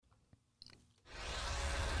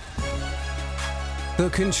The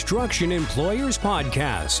Construction Employers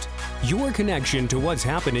Podcast, your connection to what's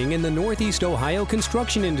happening in the Northeast Ohio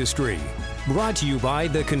construction industry. Brought to you by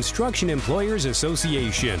the Construction Employers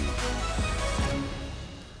Association.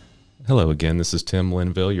 Hello again, this is Tim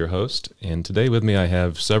Linville, your host, and today with me I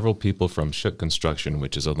have several people from Shook Construction,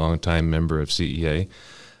 which is a longtime member of CEA.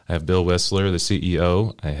 I have Bill Wessler, the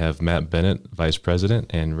CEO. I have Matt Bennett, Vice President,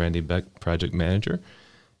 and Randy Beck, Project Manager.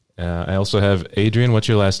 I also have Adrian. What's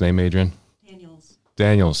your last name, Adrian?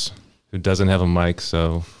 Daniels, who doesn't have a mic,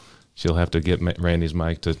 so she'll have to get Randy's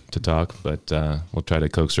mic to talk, but we'll try to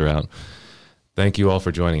coax her out. Thank you all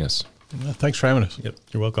for joining us. Thanks for having us. Yep,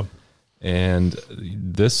 you're welcome. And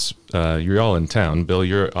this, you're all in town. Bill,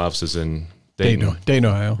 your office is in Dayton,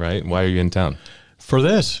 Ohio. Right? Why are you in town? For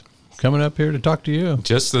this, coming up here to talk to you.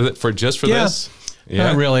 Just for this? Yeah,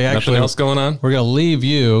 not really. Actually, nothing else going on? We're going to leave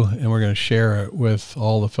you, and we're going to share it with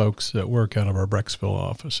all the folks that work out of our Brecksville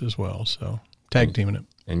office as well. So tag teaming it.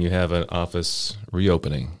 And you have an office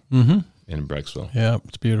reopening in Brecksville. Yeah,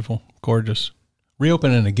 it's beautiful, gorgeous.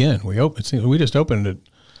 Reopening again. We just opened it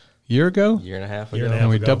a year ago. Year and a half ago. And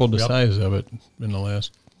we doubled the size of it in the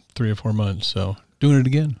last 3 or 4 months. So doing it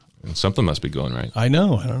again. And something must be going right. I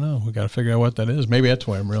know. I don't know. We got to figure out what that is. Maybe that's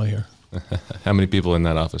why I'm really here. How many people in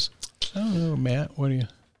that office? I don't know, Matt. What do you?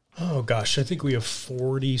 Oh, gosh, I think we have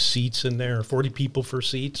 40 seats in there, 40 people for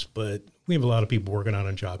seats, but we have a lot of people working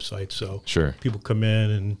on job sites. So Sure. People come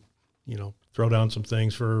in and, throw down some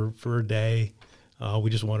things for a day. We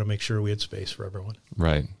just want to make sure we had space for everyone.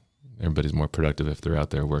 Right. Everybody's more productive if they're out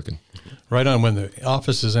there working. Right on. When the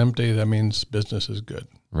office is empty, that means business is good.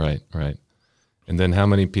 Right. And then how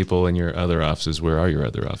many people in your other offices? Where are your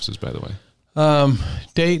other offices, by the way?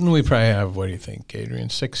 Dayton, we probably have, what do you think, Adrian?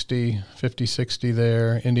 50, 60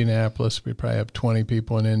 there. Indianapolis, we probably have 20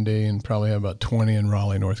 people in Indy and probably have about 20 in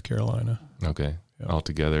Raleigh, North Carolina. Okay. Yep.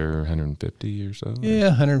 Altogether, 150 or so? Yeah,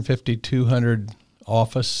 150, 200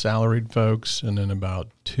 office salaried folks, and then about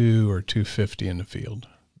 2 or 250 in the field.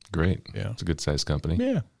 Great. Yeah. It's a good-sized company.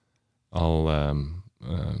 Yeah. All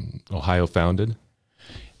Ohio founded?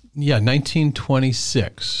 Yeah,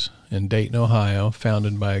 1926 in Dayton, Ohio,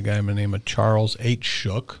 founded by a guy by the name of Charles H.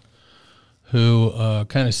 Shook, who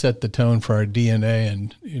kind of set the tone for our DNA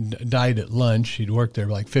and died at lunch. He'd worked there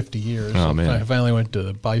like 50 years. Oh, man. I finally went to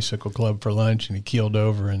the bicycle club for lunch, and he keeled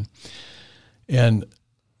over. And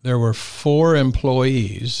there were 4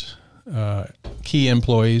 employees, key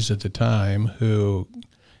employees at the time, who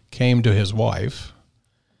came to his wife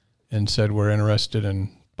and said, "We're interested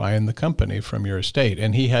in buying the company from your estate."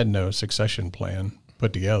 And he had no succession plan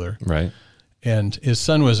put together. Right. And his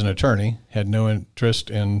son was an attorney, had no interest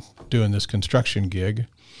in doing this construction gig.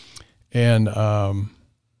 And the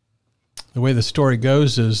way the story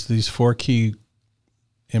goes is these 4 key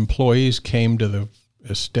employees came to the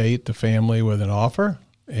estate, the family, with an offer.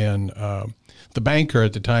 And the banker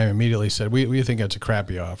at the time immediately said, we think that's a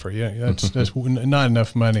crappy offer. Yeah, that's not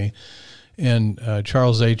enough money. And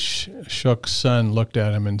Charles H. Shook's son looked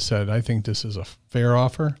at him and said, "I think this is a fair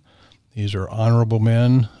offer. These are honorable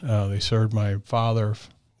men. They served my father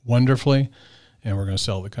wonderfully, and we're going to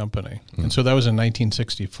sell the company." And so that was in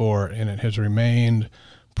 1964, and it has remained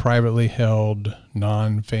privately held,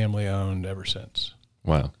 non-family owned ever since.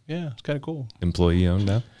 Wow. Yeah, it's kind of cool. Employee owned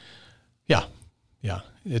now? Yeah.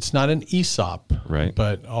 It's not an ESOP, Right.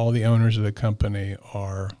 But all the owners of the company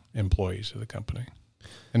are employees of the company.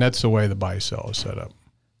 And that's the way the buy-sell is set up.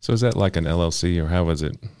 So is that like an LLC, or how is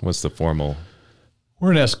it? What's the formal?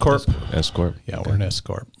 We're an S-Corp. S-Corp? Yeah, Okay. we're an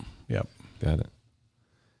S-Corp. Yep. Got it.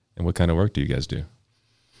 And what kind of work do you guys do?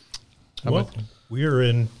 We are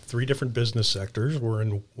in 3 different business sectors. We're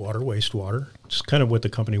in water, wastewater. It's kind of what the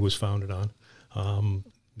company was founded on.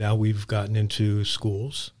 Now we've gotten into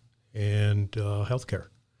schools and healthcare.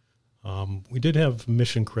 We did have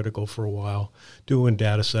mission critical for a while, doing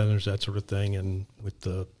data centers, that sort of thing. And with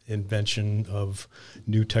the invention of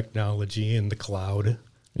new technology and the cloud,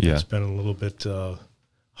 It's been a little bit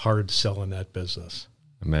hard selling that business.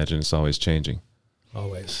 Imagine it's always changing.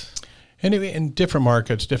 Always. And in different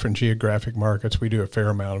markets, different geographic markets, we do a fair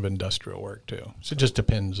amount of industrial work too. So it just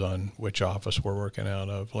depends on which office we're working out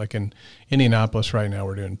of. Like in Indianapolis right now,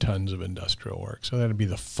 we're doing tons of industrial work. So that'd be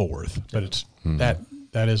the 4th, but it's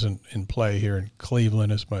that isn't in play here in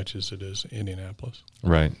Cleveland as much as it is Indianapolis.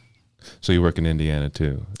 Right. So you work in Indiana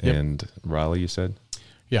too. Yep. And Raleigh, you said?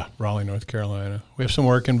 Yeah, Raleigh, North Carolina. We have some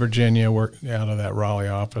work in Virginia, work out of that Raleigh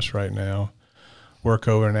office right now. Work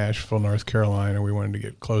over in Asheville, North Carolina. We wanted to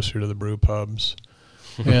get closer to the brew pubs.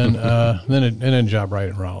 And then a job right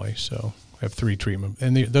in Raleigh. So we have 3 treatment.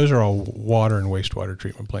 And those are all water and wastewater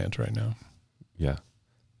treatment plants right now. Yeah.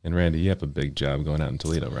 And Randy, you have a big job going out in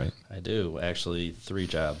Toledo, right? I do. Actually, 3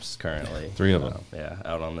 jobs currently. 3 of them. Yeah,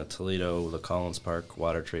 out on the Toledo, the Collins Park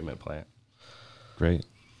water treatment plant. Great.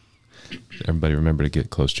 Everybody remember to get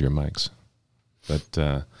close to your mics.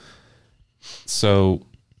 But so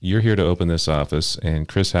you're here to open this office, and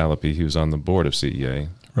Chris Hallape, who's on the board of CEA,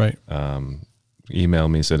 Right.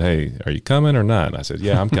 Emailed me and said, "Hey, are you coming or not?" I said,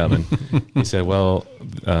 "Yeah, I'm coming." He said, "Well,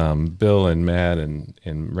 Bill and Matt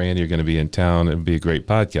and Randy are going to be in town. It would be a great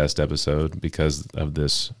podcast episode because of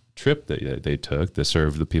this trip that they took to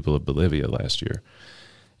serve the people of Bolivia last year."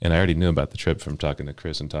 And I already knew about the trip from talking to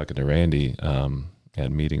Chris and talking to Randy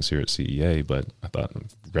at meetings here at CEA, but I thought,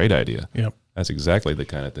 great idea. Yep. That's exactly the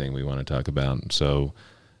kind of thing we want to talk about. So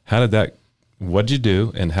what'd you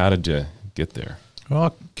do, and how did you get there? Well,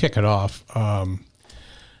 I'll kick it off. I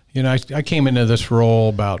came into this role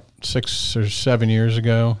about 6 or 7 years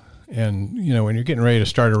ago. And, when you're getting ready to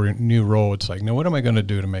start a new role, it's like, now what am I going to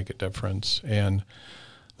do to make a difference? And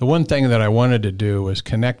the one thing that I wanted to do was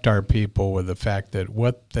connect our people with the fact that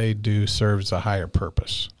what they do serves a higher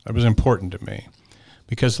purpose. That was important to me.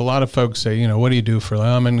 Because a lot of folks say, what do you do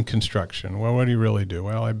I'm in construction. Well, what do you really do?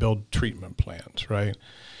 Well, I build treatment plants, right?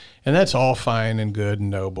 And that's all fine and good and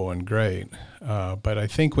noble and great. But I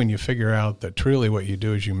think when you figure out that truly what you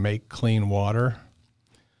do is you make clean water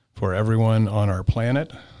for everyone on our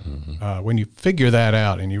planet, when you figure that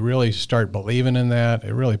out and you really start believing in that,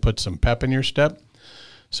 it really puts some pep in your step.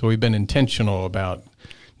 So we've been intentional about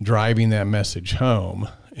driving that message home.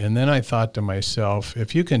 And then I thought to myself,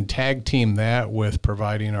 if you can tag team that with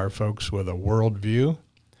providing our folks with a worldview,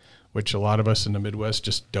 which a lot of us in the Midwest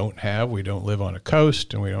just don't have. We don't live on a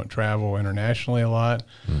coast and we don't travel internationally a lot.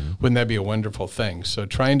 Wouldn't that be a wonderful thing? So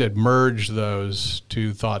trying to merge those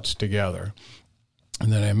two thoughts together.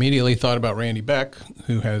 And then I immediately thought about Randy Beck,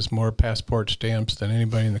 who has more passport stamps than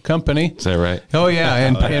anybody in the company. Is that right? Oh, yeah.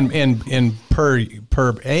 And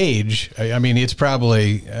per age, I mean, it's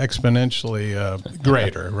probably exponentially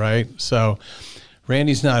greater, right? So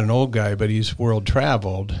Randy's not an old guy, but he's world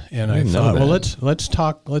traveled, and I thought, well, let's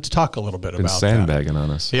talk a little bit about sandbagging that. on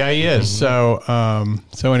us. Yeah, he is. So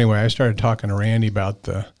anyway, I started talking to Randy about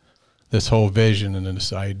this whole vision and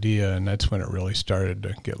this idea, and that's when it really started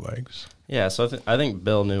to get legs. Yeah, so I think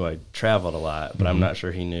Bill knew I traveled a lot, but I'm not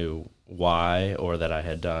sure he knew why or that I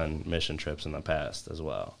had done mission trips in the past as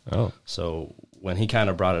well. Oh, so when he kind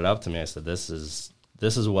of brought it up to me, I said, "This is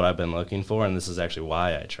what I've been looking for, and this is actually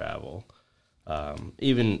why I travel."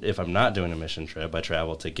 Even if I'm not doing a mission trip, I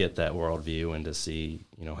travel to get that worldview and to see,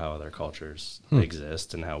 how other cultures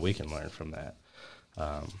exist and how we can learn from that.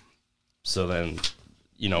 So then,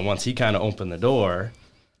 once he kind of opened the door,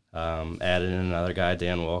 added in another guy,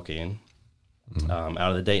 Dan Wolking, out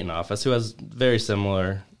of the Dayton office, who has very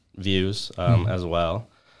similar views as well.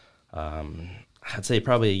 I'd say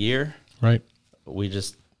probably a year. Right. We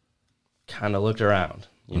just kind of looked around,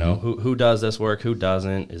 who does this work, who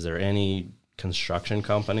doesn't? Is there any construction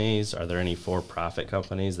companies? Are there any for-profit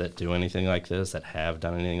companies that do anything like this, that have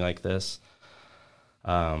done anything like this?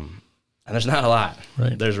 And there's not a lot.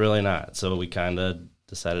 Right. There's really not. So we kind of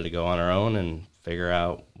decided to go on our own and figure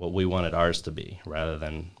out what we wanted ours to be rather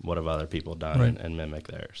than what have other people done and mimic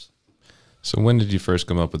theirs. So when did you first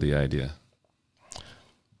come up with the idea?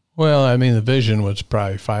 Well, I mean, the vision was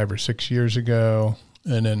probably 5 or 6 years ago,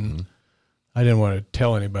 and then I didn't want to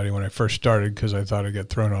tell anybody when I first started because I thought I'd get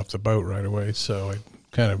thrown off the boat right away. So I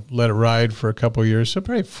kind of let it ride for a couple of years. So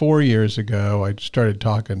probably 4 years ago, I started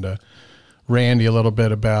talking to Randy a little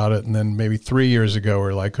bit about it. And then maybe 3 years ago,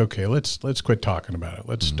 we're like, okay, let's quit talking about it.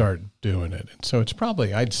 Let's start doing it. And so it's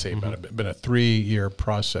probably, I'd say, been a 3-year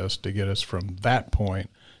process to get us from that point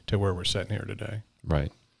to where we're sitting here today.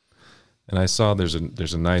 Right. And I saw there's a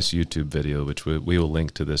nice YouTube video, which we will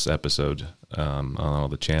link to this episode on all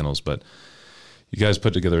the channels, but you guys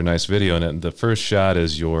put together a nice video, and the first shot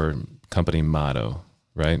is your company motto,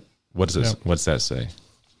 right? What does this? What's that say?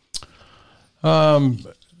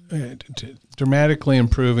 Dramatically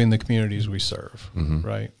improving the communities we serve,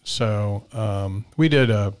 right? So we did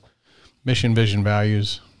a mission, vision,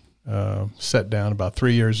 values set down about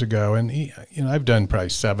 3 years ago, and I've done probably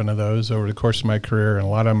 7 of those over the course of my career, and a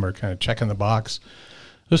lot of them are kind of checking the box.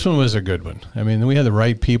 This one was a good one. I mean, we had the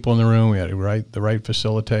right people in the room, we had the right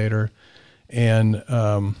facilitator. And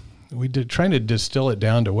we did trying to distill it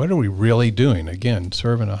down to what are we really doing? Again,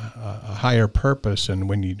 serving a higher purpose. And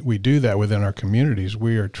when we do that within our communities,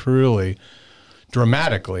 we are truly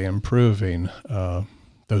dramatically improving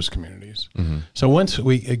those communities. So once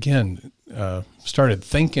we, again, started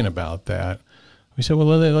thinking about that, we said, well,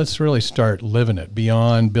 let's really start living it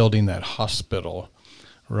beyond building that hospital,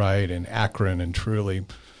 right, in Akron and truly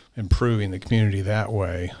improving the community that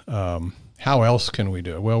way. How else can we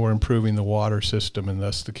do it? Well, we're improving the water system, and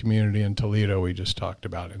thus the community in Toledo we just talked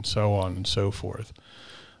about, and so on and so forth.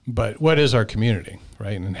 But what is our community,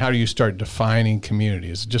 right? And how do you start defining community?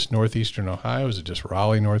 Is it just northeastern Ohio? Is it just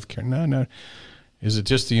Raleigh, North Carolina? No. Is it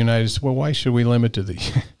just the United States? Well, why should we limit to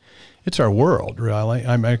the it's our world, really.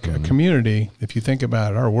 A community, if you think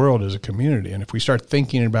about it, our world is a community. And if we start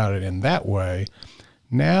thinking about it in that way,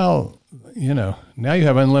 now you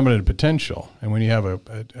have unlimited potential. And when you have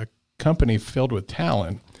a company filled with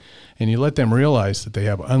talent and you let them realize that they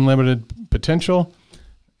have unlimited potential,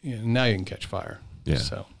 now you can catch fire. Yeah.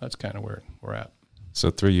 So that's kind of where we're at. So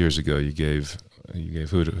 3 years ago, you gave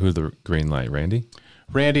who the green light?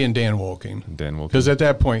 Randy and Dan Wolking. Because at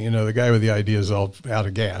that point, the guy with the idea is all out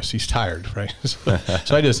of gas. He's tired, right?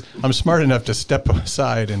 So I'm smart enough to step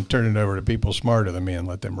aside and turn it over to people smarter than me and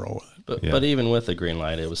let them roll with it. But even with the green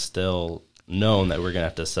light, it was still known that we're going to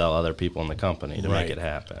have to sell other people in the company to make it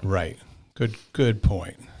happen. Right. Good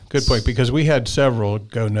point. Good point, because we had several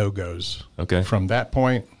no-goes from that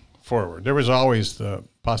point forward. There was always the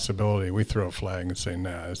possibility we throw a flag and say,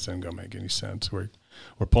 nah, this isn't going to make any sense. We're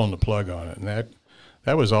pulling the plug on it. And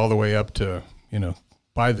that was all the way up to,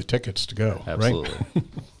 buy the tickets to go. Absolutely. Right?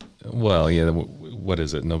 Well, yeah, what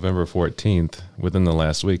is it? November 14th, within the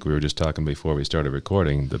last week, we were just talking before we started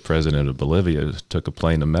recording, the president of Bolivia took a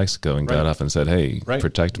plane to Mexico and got off and said, hey,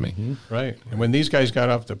 protect me. Mm-hmm. Right. And when these guys got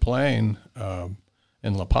off the plane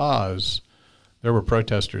in La Paz, there were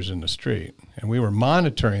protesters in the street. And we were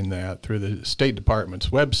monitoring that through the State Department's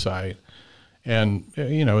website. And,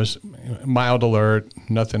 it was mild alert,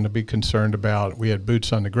 nothing to be concerned about. We had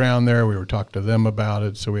boots on the ground there. We were talking to them about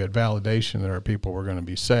it. So we had validation that our people were going to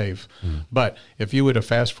be safe. Mm. But if you would have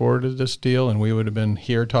fast forwarded this deal and we would have been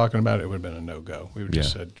here talking about it, it would have been a no-go. We would have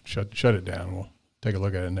just said, shut it down. We'll take a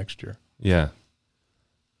look at it next year. Yeah.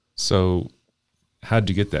 So how'd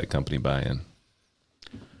you get that company buy-in?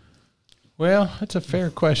 Well, that's a fair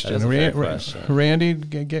question. That is a fair question. Randy,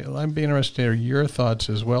 I'd be interested to hear your thoughts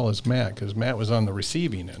as well as Matt, because Matt was on the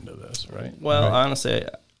receiving end of this, right? Well, honestly,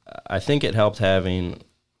 I think it helped having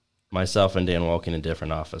myself and Dan Wolking in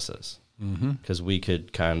different offices, because we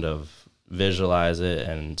could kind of visualize it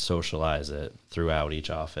and socialize it throughout each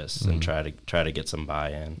office and try to get some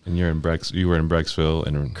buy-in. And you were in Brecksville,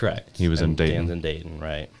 and correct. He was in Dayton. Dan's in Dayton,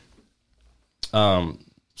 right?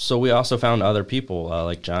 So we also found other people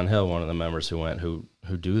like John Hill, one of the members who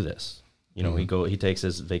do this. He takes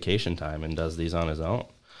his vacation time and does these on his own.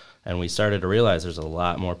 And we started to realize there's a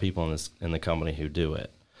lot more people in the company who do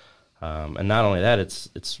it. And not only that,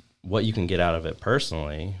 it's what you can get out of it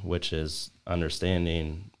personally, which is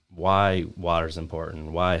understanding why water is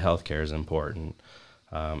important, why healthcare is important,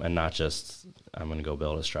 and not just I'm going to go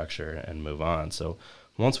build a structure and move on. So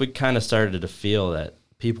once we kind of started to feel that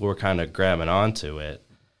people were kind of grabbing onto it,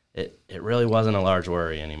 it really wasn't a large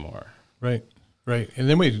worry anymore. Right. And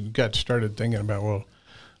then we got started thinking about, well,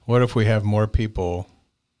 what if we have more people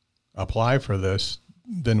apply for this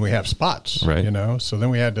than we have spots, right? So then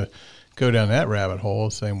we had to go down that rabbit hole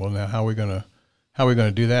saying, well, now how are we going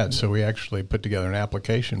to do that? So we actually put together an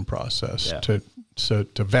application process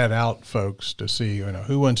to vet out folks to see,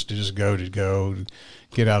 who wants to just go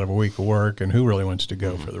get out of a week of work and who really wants to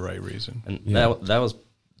go for the right reason. And that was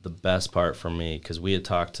the best part for me, because we had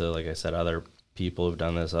talked to, like I said, other people who've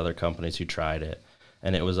done this, other companies who tried it.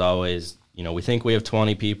 And it was always, we think we have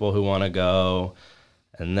 20 people who want to go.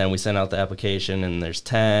 And then we send out the application and there's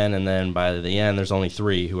 10. And then by the end, there's only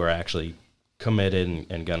 3 who are actually committed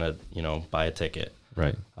and going to, buy a ticket.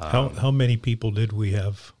 Right. How many people did we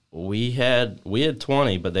have? We had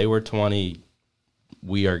 20, but they were 20.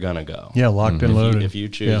 We are going to go. Yeah. Locked and loaded. If you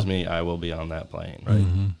choose me, I will be on that plane. Right.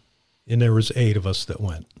 Mm-hmm. And there was 8 of us that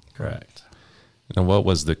went. Correct. And what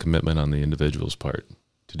was the commitment on the individual's part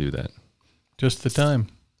to do that? Just the time.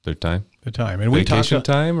 Their time? The time. And vacation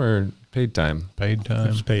time or paid time? Paid time.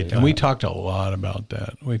 It was paid time. And we talked a lot about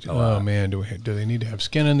that. Do they need to have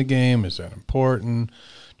skin in the game? Is that important?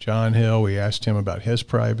 John Hill, we asked him about his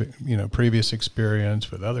previous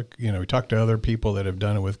experience with other, we talked to other people that have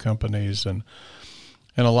done it with companies, and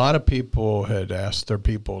a lot of people had asked their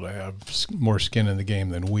people to have more skin in the game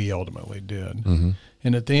than we ultimately did. Mm-hmm.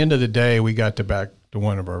 And at the end of the day, we got back to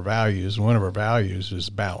one of our values. One of our values is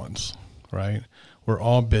balance, right? We're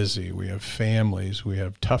all busy. We have families. We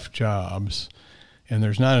have tough jobs. And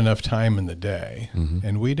there's not enough time in the day. Mm-hmm.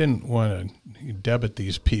 And we didn't want to debit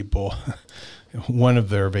these people one of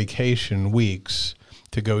their vacation weeks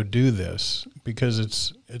to go do this, because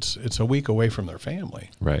it's a week away from their family.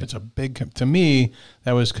 Right. It's a big, to me,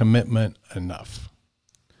 that was commitment enough.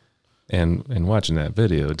 And watching that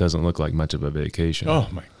video, it doesn't look like much of a vacation. Oh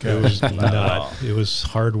my It God! was not. It was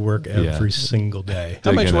hard work every single day.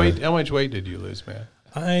 How much Digging weight? Weight did you lose, man?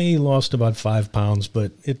 I lost about 5 pounds,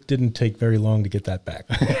 but it didn't take very long to get that back.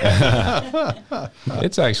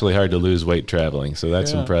 It's actually hard to lose weight traveling, so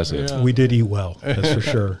that's impressive. yeah. We did eat well, that's for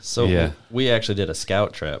sure. So Yeah. we actually did a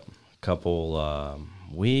scout trip a couple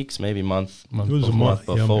weeks, maybe month It was a month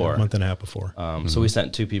month before. a month and a half before. So we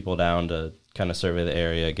sent 2 people down to kind of survey the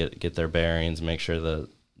area, get their bearings, make sure the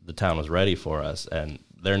town was ready for us. And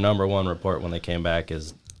their number one report when they came back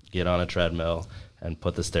is get on a treadmill and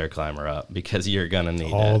put the stair climber up because you're going to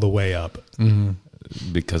need All it. the way up.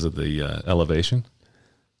 Because of the elevation.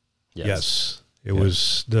 Yes. It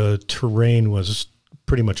was, the terrain was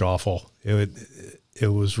pretty much awful. It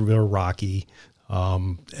was real rocky.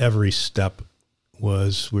 Every step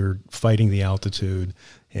was, we were fighting the altitude,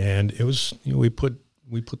 and it was, we put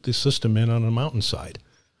the system in on a mountainside.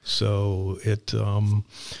 So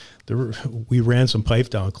we ran some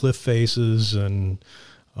pipe down cliff faces, and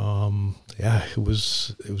it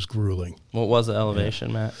was grueling. What was the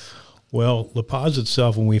elevation, Matt? Well, La Paz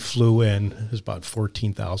itself, when we flew in, is about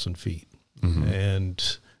 14,000 feet.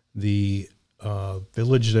 And the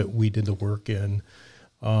village that we did the work in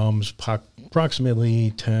was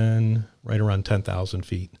approximately right around 10,000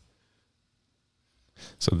 feet.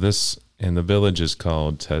 So and the village is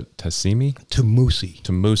called Tassimi?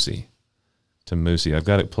 Tamusi. Tamusi. I've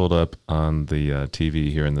got it pulled up on the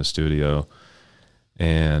TV here in the studio.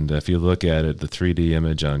 And if you look at it, the 3D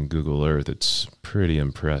image on Google Earth, it's pretty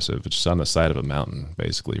impressive. It's on the side of a mountain,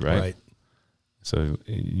 basically, right? Right. So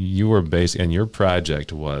you were and your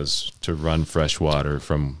project was to run fresh water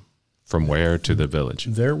from where to the village?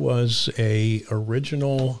 There was a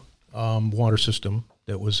original water system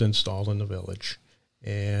that was installed in the village,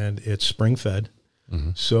 and it's spring fed.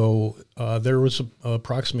 So there was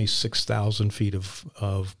approximately 6,000 feet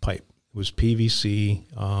of pipe. It was PVC,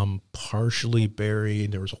 partially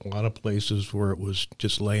buried. There was a lot of places where it was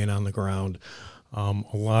just laying on the ground. A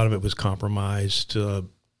lot of it was compromised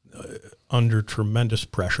under tremendous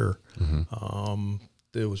pressure.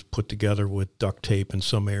 It was put together with duct tape in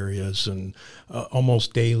some areas, and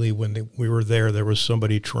almost daily when we were there was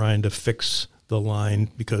somebody trying to fix the line,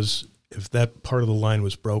 because if that part of the line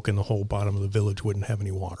was broken, the whole bottom of the village wouldn't have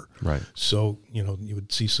any water. Right. So, you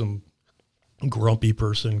would see some grumpy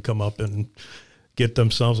person come up and get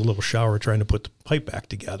themselves a little shower trying to put the pipe back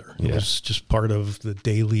together. It was just part of the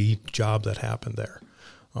daily job that happened there.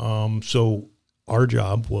 So our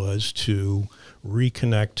job was to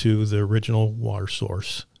reconnect to the original water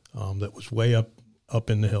source that was way up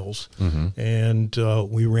in the hills. And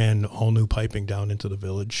we ran all new piping down into the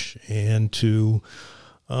village, and to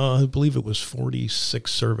I believe it was 46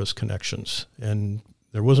 service connections. And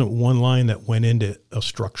there wasn't one line that went into a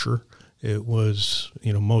structure. It was,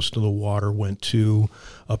 most of the water went to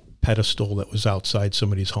a pedestal that was outside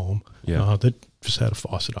somebody's home that just had a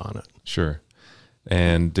faucet on it. Sure.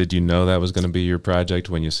 And did you know that was going to be your project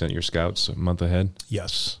when you sent your scouts a month ahead?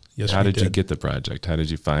 Yes. How did you get the project? How did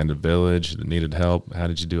you find a village that needed help? How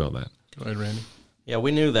did you do all that? Go ahead, Randy. Yeah,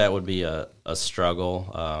 we knew that would be a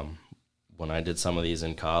struggle. When I did some of these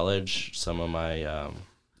in college, some of my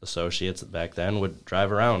associates back then would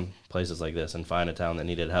drive around places like this and find a town that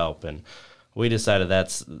needed help, and we decided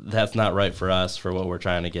that's not right for us for what we're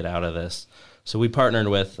trying to get out of this. So we partnered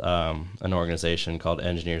with an organization called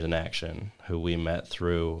Engineers in Action, who we met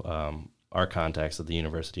through our contacts at the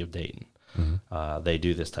University of Dayton. They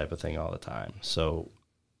do this type of thing all the time. So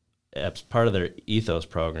as part of their ethos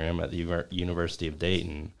program at the University of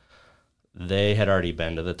Dayton, they had already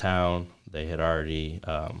been to the town. They had already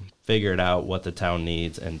figured out what the town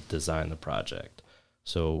needs and designed the project.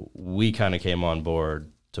 So we kind of came on board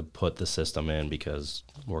to put the system in because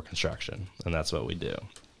we're construction, and that's what we do.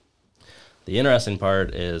 The interesting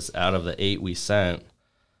part is out of the 8 we sent,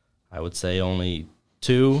 I would say only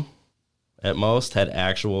 2 at most had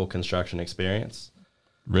actual construction experience.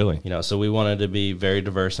 Really? So we wanted to be very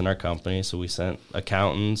diverse in our company. So we sent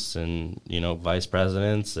accountants and, vice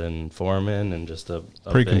presidents and foremen and just a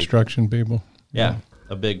Pre-construction people. Yeah,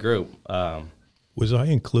 a big group. Was I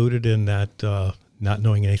included in that not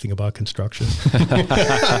knowing anything about construction?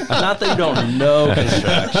 Not that you don't know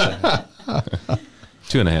construction.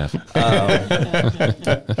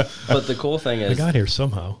 2.5. But the cool thing is, I got here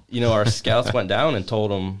somehow. Our scouts went down and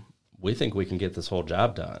told them, we think we can get this whole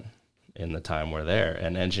job done in the time we're there.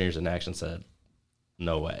 And Engineers in Action said,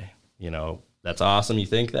 no way. That's awesome you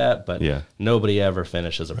think that, but nobody ever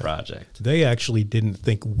finishes a project. They actually didn't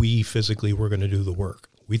think we physically were going to do the work.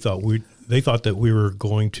 They thought that we were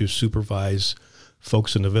going to supervise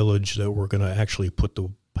folks in the village that were going to actually put the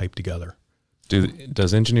pipe together.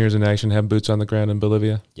 Does Engineers in Action have boots on the ground in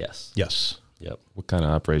Bolivia? Yes. Yes. Yep. What kind of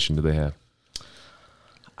operation do they have?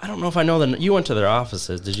 I don't know if I know you went to their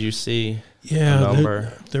offices. Did you see Yeah, the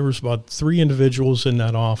number? there was about 3 individuals in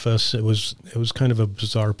that office. It was kind of a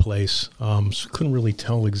bizarre place. So couldn't really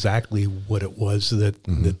tell exactly what it was that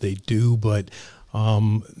they do, but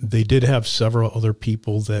they did have several other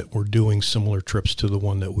people that were doing similar trips to the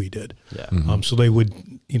one that we did. Yeah. So they would,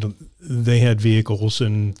 they had vehicles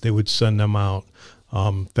and they would send them out.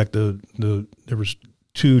 In fact, there was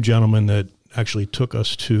 2 gentlemen that actually took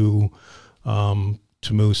us to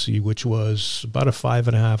Tamusi, which was about a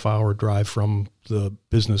 5.5 hour drive from the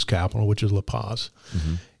business capital, which is La Paz.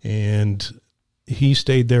 And he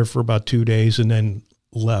stayed there for about 2 days and then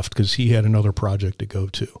left because he had another project to go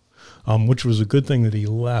to, which was a good thing that he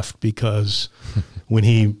left, because when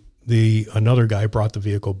another guy brought the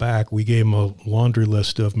vehicle back, we gave him a laundry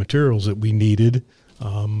list of materials that we needed.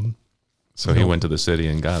 So he went to the city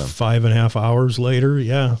and got them. 5.5 hours later,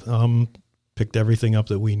 picked everything up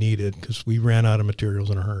that we needed because we ran out of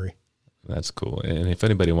materials in a hurry. That's cool. And if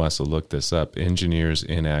anybody wants to look this up,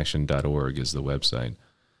 engineersinaction.org is the website.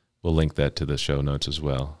 We'll link that to the show notes as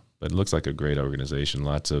well. But it looks like a great organization.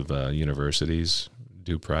 Lots of universities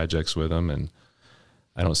do projects with them, and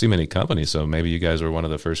I don't see many companies, so maybe you guys were one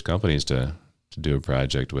of the first companies to do a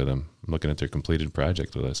project with them. I'm looking at their completed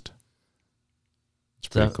project list. It's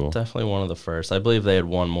pretty cool. Definitely one of the first. I believe they had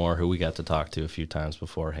one more who we got to talk to a few times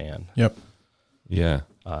beforehand. Yep. Yeah.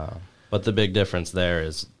 But the big difference there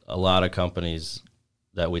is a lot of companies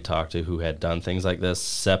that we talked to who had done things like this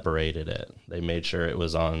separated it. They made sure it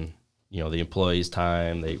was on, the employees'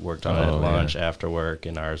 time. They worked on it at lunch, after work,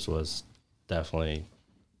 and ours was definitely,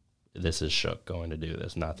 this is Shook going to do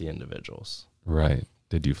this, not the individuals. Right.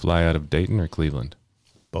 Did you fly out of Dayton or Cleveland?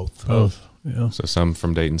 Both. Yeah. So some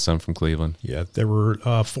from Dayton, some from Cleveland. Yeah, there were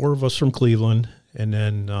 4 of us from Cleveland, and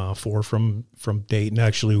then 4 from Dayton.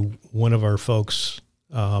 Actually, one of our folks,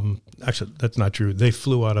 actually, that's not true. They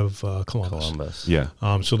flew out of Columbus. Yeah.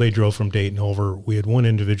 So they drove from Dayton over. We had one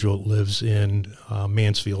individual that lives in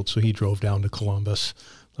Mansfield, so he drove down to Columbus.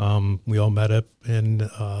 We all met up in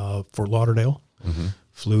Fort Lauderdale,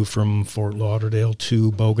 flew from Fort Lauderdale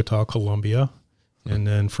to Bogota, Colombia, and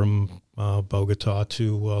then from Bogota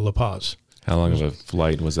to La Paz. How long of a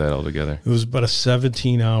flight was that altogether? It was about a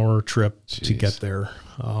 17-hour trip to get there.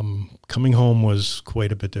 Coming home was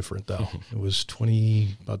quite a bit different, though. It was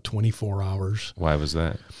about 24 hours. Why was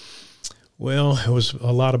that? Well, it was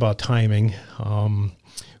a lot about timing.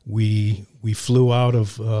 We flew out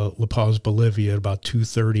of La Paz, Bolivia at about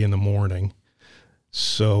 2:30 in the morning.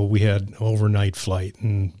 So we had an overnight flight,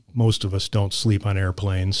 and most of us don't sleep on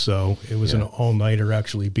airplanes. So it was an all-nighter,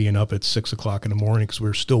 actually being up at 6 o'clock in the morning because we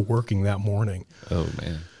were still working that morning. Oh,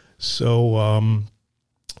 man. So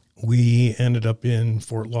we ended up in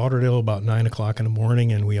Fort Lauderdale about 9 o'clock in the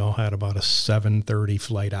morning, and we all had about a 7:30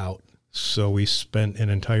 flight out. So we spent an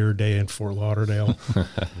entire day in Fort Lauderdale.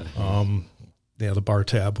 The bar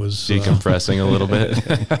tab was decompressing a little bit.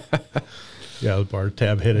 Yeah, the bar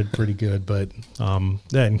tab hit it pretty good, but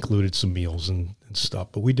that included some meals and stuff.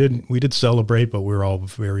 But we did celebrate, but we were all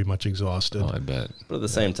very much exhausted. Oh, I bet. But at the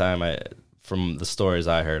same time, from the stories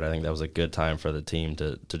I heard, I think that was a good time for the team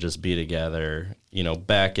to just be together,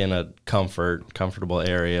 back in a comfortable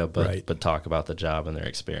area, but talk about the job and their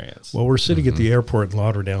experience. Well, we're sitting at the airport in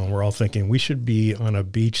Lauderdale, and we're all thinking we should be on a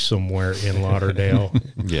beach somewhere in Lauderdale.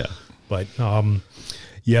 Yeah. But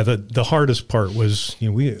the hardest part was,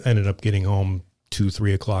 we ended up getting home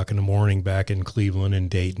 2-3 o'clock in the morning back in Cleveland and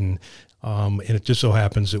Dayton. And it just so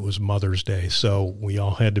happens it was Mother's Day. So we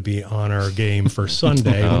all had to be on our game for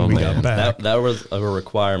Sunday when we got back. That was a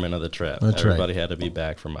requirement of the trip. That's Everybody had to be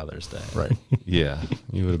back for Mother's Day. Right. Yeah.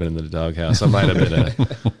 You would have been in the doghouse. I might have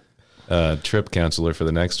been a trip counselor for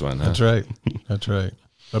the next one. Huh? That's right. That's right.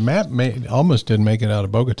 But Matt almost didn't make it out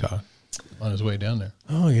of Bogota on his way down there.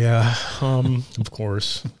 Oh, yeah. Of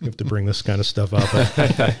course, you have to bring this kind of stuff up.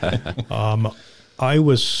 I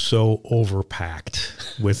was so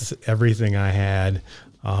overpacked with everything I had.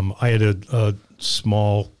 I had a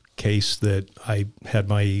small case that I had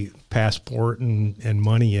my passport and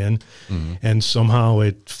money in, and somehow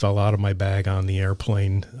it fell out of my bag on the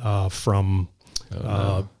airplane from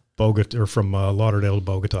Bogota, or from Lauderdale to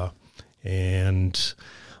Bogota. And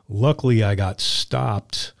luckily I got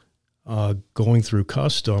stopped going through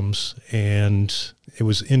customs, and it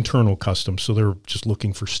was internal customs, so they're just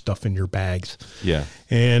looking for stuff in your bags. Yeah.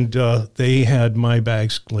 And they had my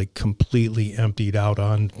bags like completely emptied out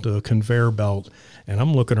on the conveyor belt, and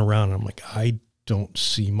I'm looking around and I'm like, I don't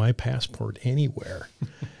see my passport anywhere.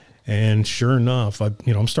 And sure enough,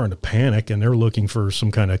 I'm starting to panic, and they're looking for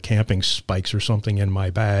some kind of camping spikes or something in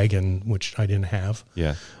my bag, and which I didn't have.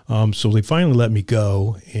 Yeah. So they finally let me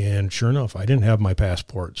go, and sure enough, I didn't have my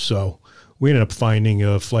passport. So we ended up finding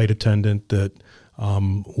a flight attendant that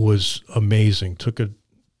was amazing. Took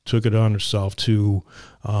it on herself to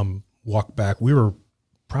walk back. We were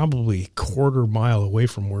probably a quarter mile away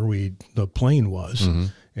from where the plane was,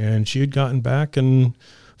 and she had gotten back and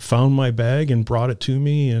found my bag and brought it to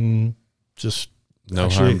me, and just no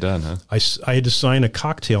harm done, huh? I had to sign a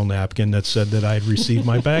cocktail napkin that said that I had received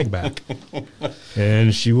my bag back,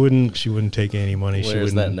 and she wouldn't take any money.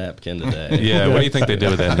 Where's that napkin today? Yeah, what do you think they did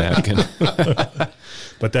with that napkin?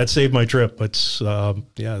 But that saved my trip. It's a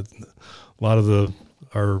lot of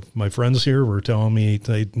my friends here were telling me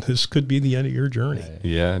this could be the end of your journey.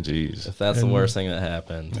 Yeah, geez. If that's the worst thing that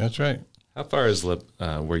happened. That's right. How far is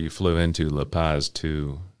where you flew into La Paz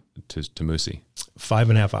to Tamusi?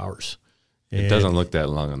 5.5 hours. It doesn't look that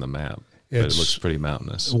long on the map, but it looks pretty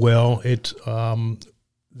mountainous. Well, there's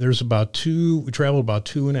we traveled about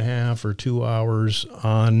 2.5 or 2 hours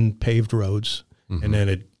on paved roads, and then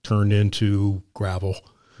it turned into gravel.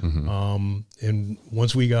 And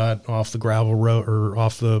once we got off the gravel road or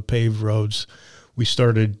off the paved roads, we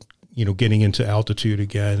started, getting into altitude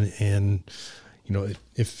again. And,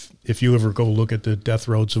 if you ever go look at the death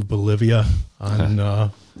roads of Bolivia on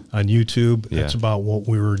YouTube, that's about what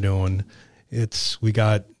we were doing. We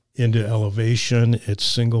got into elevation. It's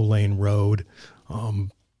single lane road,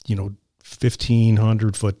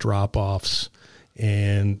 1,500 foot drop offs.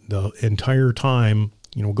 And the entire time,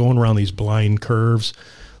 going around these blind curves,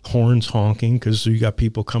 horns honking, because you got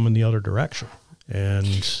people coming the other direction.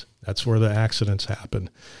 And that's where the accidents happen.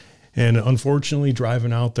 And unfortunately,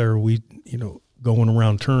 driving out there, going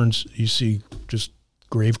around turns, you see just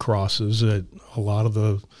grave crosses at a lot of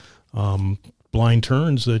the blind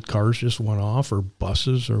turns that cars just went off, or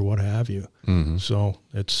buses or what have you. So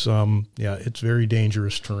it's it's very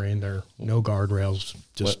dangerous terrain there. No guardrails.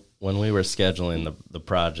 Just when we were scheduling the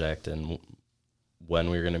project and when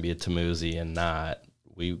we were going to be at Tamusi and not,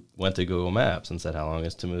 we went to Google Maps and said, how long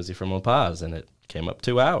is Tamusi from La Paz? And it came up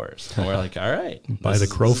 2 hours. And we're like, all right. By the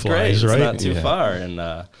crow flies, right? It's not too far.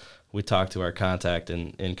 And we talked to our contact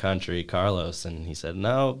in country, Carlos, and he said,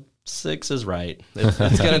 no, 6 is right. It's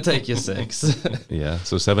going to take you 6. Yeah.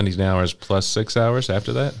 So 17 hours plus 6 hours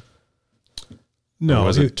after that? No. Or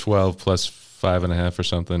was it 12 plus 5.5 or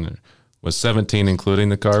something? Was 17 including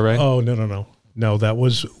the car ride? Oh, no. No, that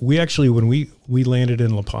was, when we landed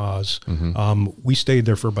in La Paz, we stayed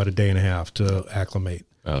there for about a day and a half to acclimate.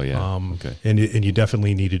 Oh, yeah. Okay. And you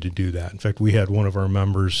definitely needed to do that. In fact, we had one of our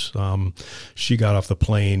members, she got off the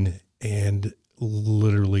plane and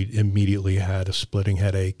literally immediately had a splitting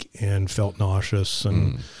headache and felt nauseous.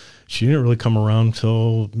 And she didn't really come around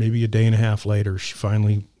until maybe a day and a half later. She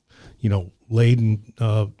finally, laid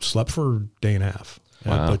and slept for a day and a half.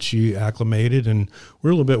 Wow. But she acclimated, and we were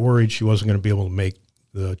a little bit worried she wasn't going to be able to make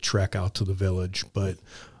the trek out to the village. But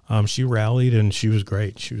she rallied, and she was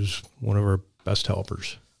great. She was one of our best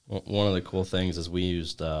helpers. One of the cool things is we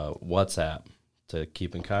used WhatsApp to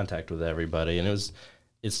keep in contact with everybody, and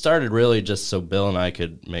it started really just so Bill and I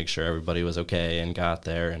could make sure everybody was okay and got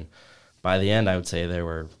there. And by the end, I would say there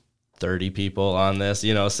were 30 people on this,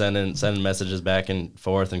 sending messages back and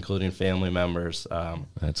forth, including family members.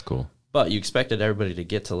 That's cool. But you expected everybody to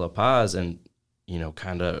get to La Paz and,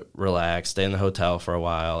 kind of relax, stay in the hotel for a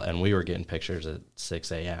while. And we were getting pictures at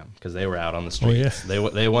 6 a.m. because they were out on the streets. Oh, yeah.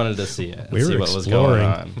 They wanted to see it, we see were what was exploring.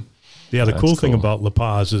 going on. Yeah, the That's cool thing cool. about La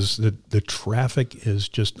Paz is that the traffic is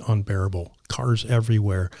just unbearable. Cars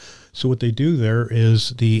everywhere. So what they do there is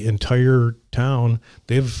the entire town,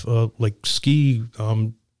 they have ski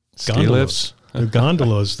gondolas. Lifts? They're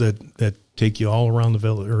gondolas that take you all around the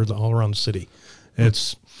village or all around the city.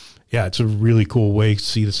 It's a really cool way to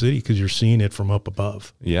see the city because you're seeing it from up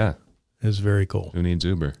above. Yeah. It's very cool. Who needs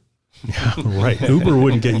Uber? Yeah, right. Uber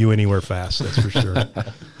wouldn't get you anywhere fast, that's for sure.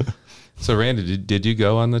 So, Randy, did you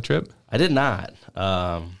go on the trip? I did not.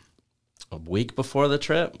 A week before the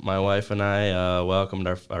trip, my wife and I welcomed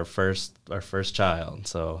our first child.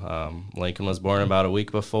 So Lincoln was born about a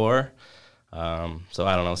week before. So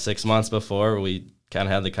I don't know, 6 months before, we kind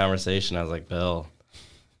of had the conversation. I was like, Bill,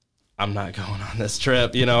 I'm not going on this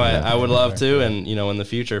trip. I would love to, and in the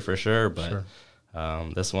future for sure. But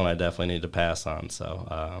this one I definitely need to pass on.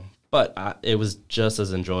 So, it was just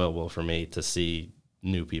as enjoyable for me to see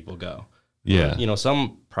new people go. Yeah.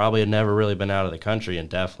 Some probably had never really been out of the country, and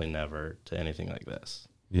definitely never to anything like this.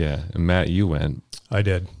 Yeah. And Matt, you went. I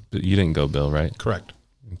did. But you didn't go, Bill, right? Correct.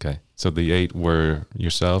 Okay. So the 8 were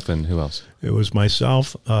yourself and who else? It was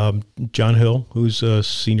myself, John Hill, who's a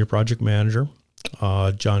senior project manager,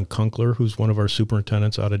 John Kunkler, who's one of our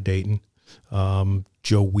superintendents out of Dayton,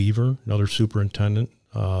 Joe Weaver, another superintendent,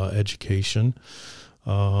 education,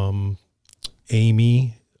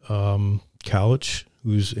 Amy Kalich,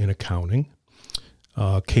 who's in accounting,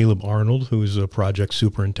 Caleb Arnold, who's a project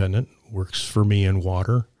superintendent, works for me in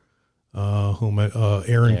water,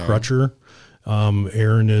 Aaron Crutcher.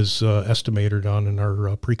 Aaron is estimator down in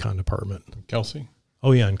our pre-con department. Kelsey?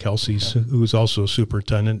 Oh, yeah, and Kelsey's, who's also a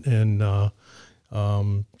superintendent, and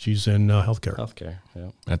she's in healthcare. Healthcare,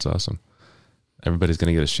 yeah. That's awesome. Everybody's going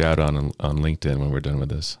to get a shout on LinkedIn when we're done with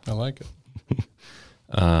this. I like it.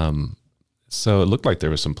 So it looked like there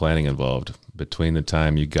was some planning involved between the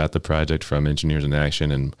time you got the project from Engineers in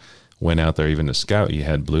Action and went out there even to scout. You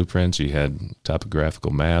had blueprints, you had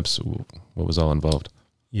topographical maps. What was all involved?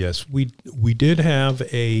 Yes, we did have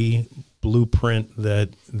a blueprint that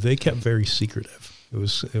they kept very secretive. It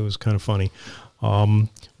was kind of funny.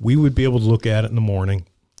 We would be able to look at it in the morning,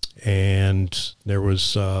 and there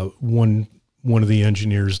was one of the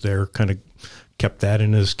engineers there kind of kept that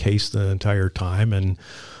in his case the entire time. And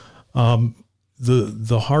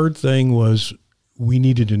the hard thing was we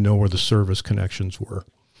needed to know where the service connections were.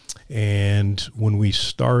 And when we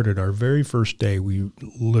started our very first day, we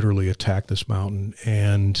literally attacked this mountain,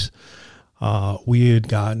 and we had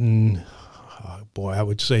gotten, I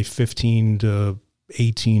would say 15 to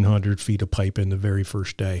 1,800 feet of pipe in the very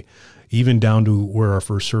first day, even down to where our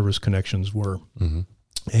first service connections were. Mm-hmm.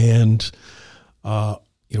 And,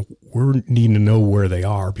 we're needing to know where they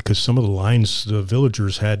are because some of the lines, the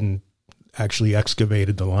villagers hadn't actually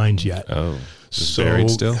excavated the lines yet. Oh, so buried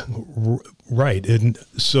still? Right. And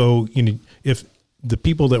so, if the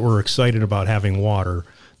people that were excited about having water,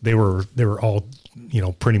 they were all,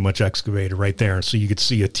 pretty much excavated right there. And so you could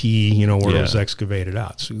see a T, where it was excavated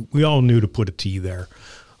out. So we all knew to put a T there.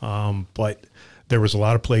 But there was a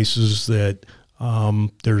lot of places that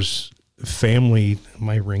there's family. Am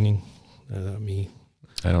I ringing? Me.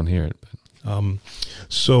 I don't hear it. But.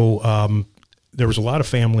 There was a lot of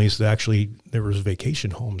families that actually, there was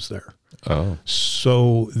vacation homes there. Oh.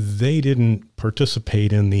 So they didn't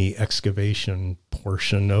participate in the excavation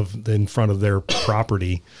portion in front of their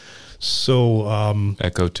property. So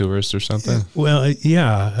eco tourists or something? Well,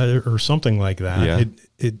 yeah, or something like that.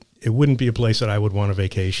 Yeah. It wouldn't be a place that I would want a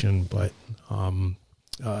vacation, but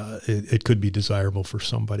it could be desirable for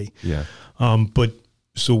somebody. Yeah.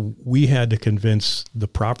 So we had to convince the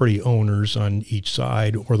property owners on each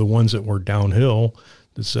side or the ones that were downhill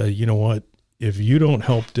to say, you know what, if you don't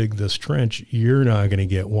help dig this trench, you're not going to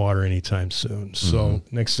get water anytime soon. So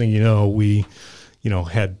next thing you know, we,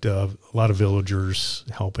 had a lot of villagers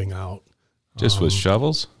helping out. Just with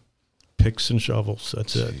shovels? Picks and shovels.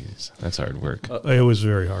 That's it. That's hard work. It was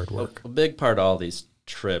very hard work. A big part of all these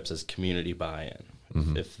trips is community buy-in.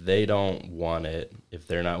 Mm-hmm. If they don't want it, if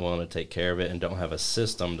they're not willing to take care of it and don't have a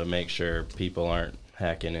system to make sure people aren't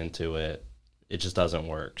hacking into it, it just doesn't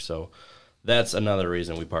work. So that's another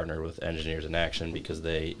reason we partnered with Engineers in Action, because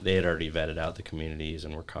they had already vetted out the communities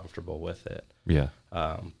and were comfortable with it. Yeah.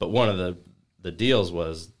 But one of the deals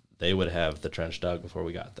was they would have the trench dug before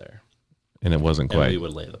we got there. And it wasn't quite. And we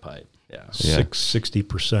would lay the pipe. Yeah.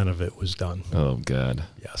 60% of it was done. Oh, God.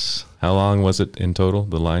 Yes. How long was it in total,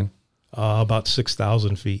 the line? About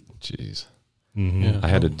 6,000 feet. Jeez. Mm-hmm. Yeah. I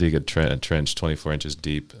had to dig a trench 24 inches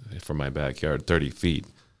deep for my backyard, 30 feet.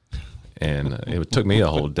 And it took me a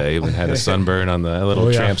whole day. We had a sunburn on the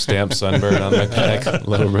little tramp stamp sunburn on my back,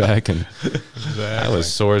 lower back, and I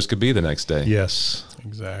was sore as could be the next day. Yes,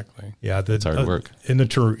 exactly. Yeah, it's hard work. And the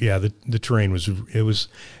terrain was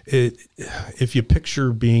if you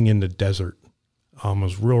picture being in the desert, it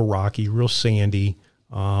was real rocky, real sandy,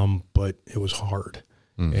 but it was hard.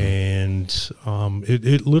 Mm-hmm. And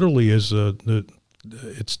it literally is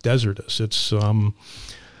it's desertous. It's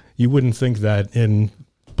you wouldn't think that in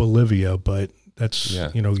Bolivia, but that's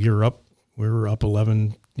you're up. We're up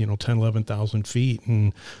 11,000 feet,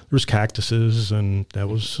 and there's cactuses, and that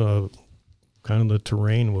was kind of the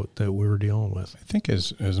terrain that we were dealing with. I think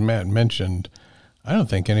as Matt mentioned, I don't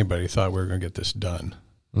think anybody thought we were going to get this done,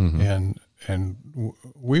 and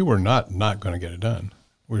we were not going to get it done.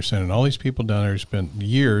 We were sending all these people down there who spent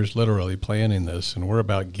years literally planning this, and we're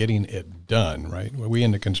about getting it done, right? We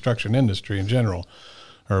in the construction industry in general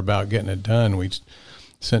are about getting it done. We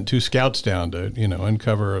sent 2 scouts down to,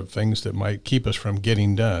 uncover things that might keep us from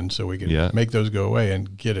getting done so we could make those go away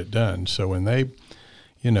and get it done. So when they,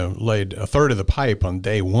 laid a third of the pipe on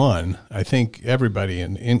day one, I think everybody,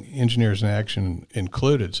 and Engineers in Action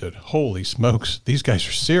included, said, holy smokes, these guys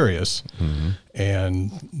are serious. Mm-hmm.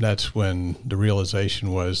 And that's when the realization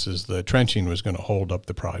is the trenching was going to hold up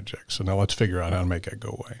the project. So now let's figure out how to make that go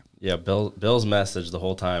away. Yeah, Bill's message the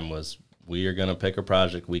whole time was, we are going to pick a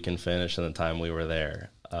project we can finish in the time we were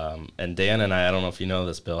there. And Dan and I don't know if you know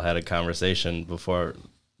this, Bill, had a conversation before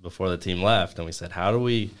the team left, and we said, how do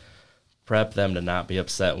we prep them to not be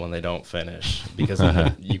upset when they don't finish, because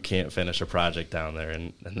you can't finish a project down there,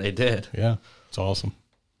 and they did. Yeah, it's awesome.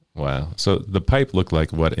 Wow. So the pipe looked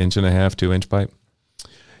like what, 1.5 2-inch pipe?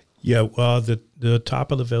 Yeah, the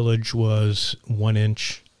top of the village was 1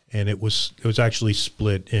 inch, and it was actually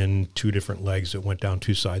split in 2 different legs that went down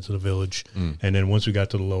 2 sides of the village, and then once we got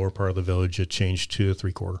to the lower part of the village, it changed to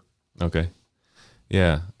 3/4. Okay.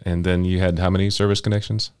 Yeah, and then you had how many service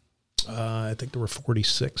connections? I think there were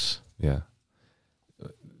 46. Yeah.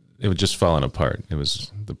 It was just falling apart.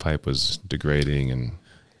 The pipe was degrading, and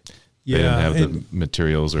they didn't have the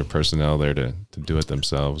materials or personnel there to do it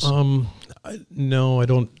themselves. No, I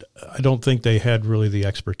don't think they had really the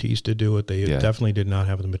expertise to do it. They definitely did not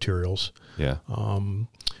have the materials. Yeah.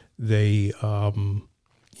 The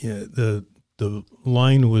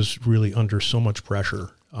line was really under so much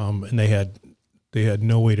pressure, and they had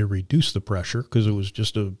no way to reduce the pressure because it was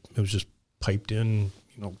just piped in,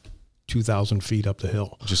 2,000 feet up the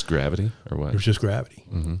hill. Just gravity or what? It was just gravity.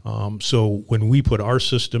 Mm-hmm. So when we put our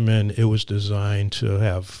system in, it was designed to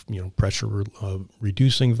have, pressure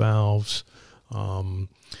reducing valves.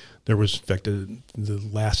 There was, in fact, the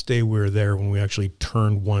last day we were there when we actually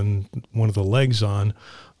turned one of the legs on,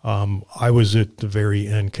 I was at the very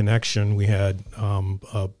end connection. We had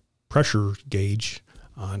a pressure gauge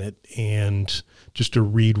on it, and just to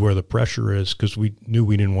read where the pressure is, because we knew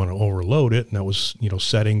we didn't want to overload it, and that was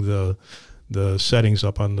setting the settings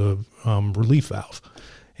up on the relief valve,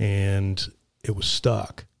 and it was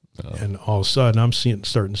stuck. And all of a sudden I'm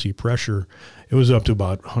starting to see pressure. It was up to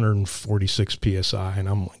about 146 psi, and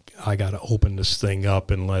I'm like, I got to open this thing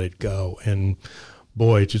up and let it go. And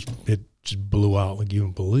boy, it just blew out like you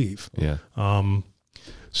wouldn't believe. Yeah.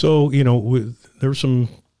 So there was some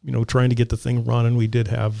trying to get the thing running. We did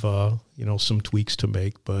have some tweaks to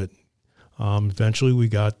make, but eventually we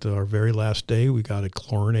got our very last day. We got it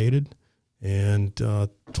chlorinated, and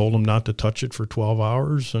told them not to touch it for 12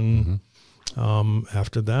 hours, and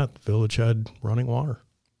after that, the village had running water.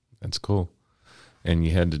 That's cool. And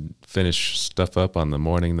you had to finish stuff up on the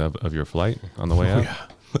morning of your flight on the way out? Yeah.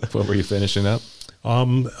 What were you finishing up?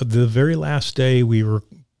 The very last day we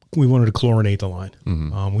wanted to chlorinate the line.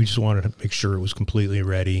 Mm-hmm. We just wanted to make sure it was completely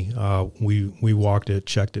ready. We walked it,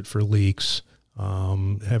 checked it for leaks.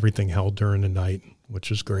 Everything held during the night,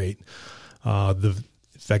 which was great.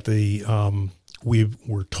 We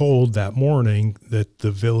were told that morning that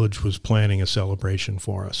the village was planning a celebration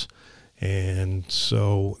for us. And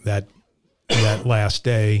so that last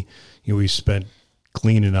day, we spent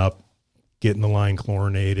cleaning up, getting the line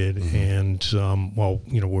chlorinated, and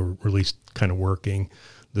we're at least kind of working.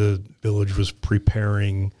 The village was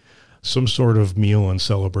preparing some sort of meal and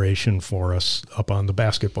celebration for us up on the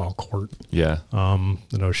basketball court. Yeah.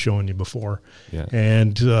 That I was showing you before. Yeah.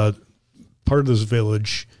 And part of this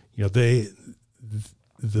village,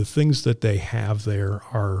 the things that they have there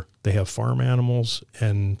are, they have farm animals,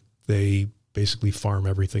 and they basically farm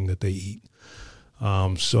everything that they eat.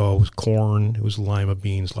 So it was corn, it was lima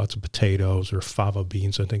beans, lots of potatoes, or fava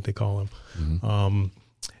beans, I think they call them.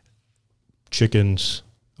 Chickens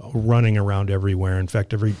running around everywhere. In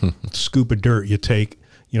fact, every scoop of dirt you take,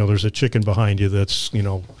 there's a chicken behind you that's, looking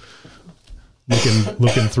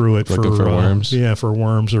through it looking for worms. Yeah, for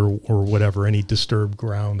worms or whatever, any disturbed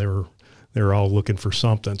ground. They're all looking for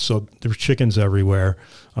something. So there's chickens everywhere,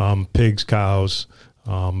 pigs, cows,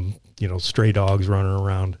 stray dogs running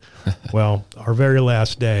around. Well, our very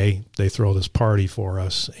last day, they throw this party for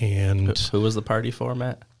us, and who was the party for,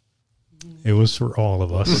 Matt? It was for all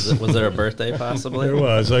of us. Was there a birthday possibly? There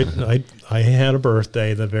was. I had a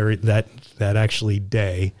birthday that actually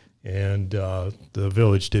day, and the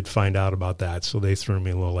village did find out about that, so they threw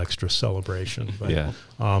me a little extra celebration. But, yeah.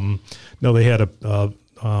 No, they had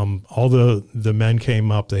all the men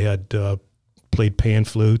came up. They had played pan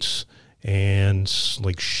flutes and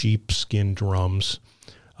like sheepskin drums.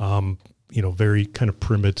 Very kind of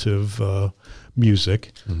primitive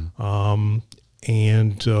music.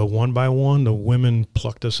 And one by one, the women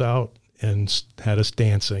plucked us out and had us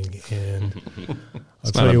dancing. And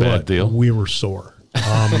I'll tell you what, deal. We were sore.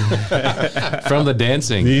 From the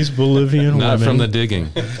dancing. These Bolivian women. Not from the digging.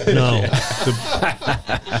 No.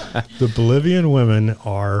 The Bolivian women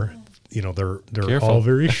are, they're Careful. all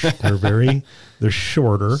they're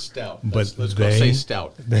shorter, Stout. but Let's go say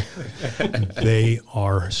stout. they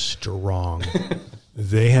are strong.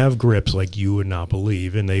 They have grips like you would not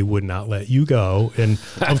believe, and they would not let you go. And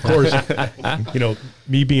of course,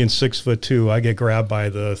 me being 6'2", I get grabbed by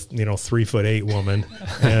the 3'8" woman,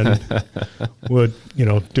 and would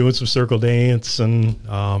doing some circle dance, and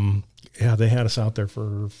they had us out there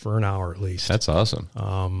for an hour at least. That's awesome.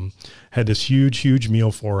 Had this huge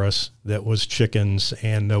meal for us that was chickens,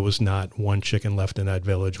 and there was not one chicken left in that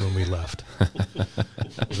village when we left.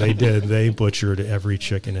 They butchered every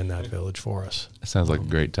chicken in that village for us. That sounds like a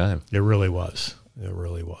great time. It really was.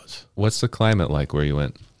 What's the climate like where you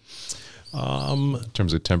went? In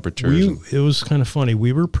terms of temperatures? It was kind of funny.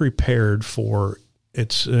 We were prepared for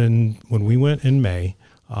when we went in May.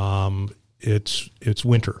 It's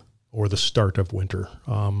winter, or the start of winter.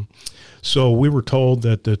 So we were told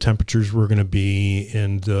that the temperatures were going to be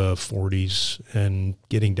in the 40s and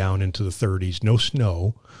getting down into the 30s. No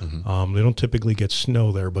snow. Mm-hmm. They don't typically get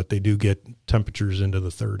snow there, but they do get temperatures into the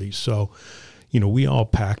 30s. So, we all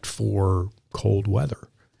packed for cold weather.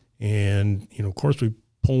 And, of course, we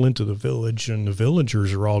pull into the village, and the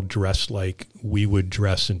villagers are all dressed like we would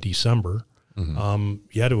dress in December. Mm-hmm.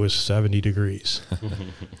 Yet it was 70 degrees.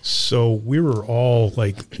 So we were all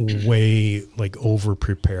way over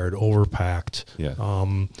prepared, overpacked. Yeah.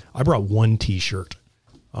 I brought one t-shirt.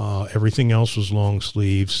 Everything else was long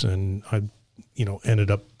sleeves, and I,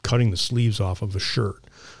 ended up cutting the sleeves off of a shirt.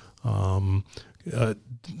 The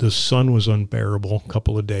sun was unbearable a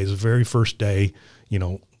couple of days. The very first day,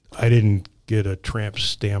 I didn't get a tramp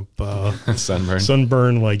stamp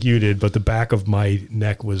sunburn like you did, but the back of my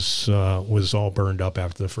neck was all burned up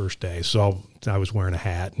after the first day. So I was wearing a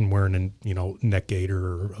hat and wearing a neck gaiter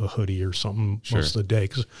or a hoodie or something most of the day,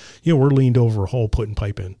 because we're leaned over a hole putting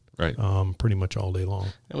pipe in pretty much all day long.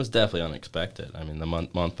 It was definitely unexpected. I mean, the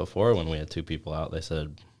month before, when we had two people out, they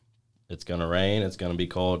said it's going to rain, it's going to be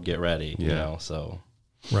cold, get ready. So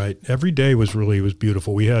right, every day was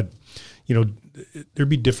beautiful. We had there'd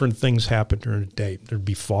be different things happen during the day. There'd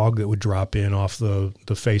be fog that would drop in off the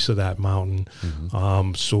face of that mountain.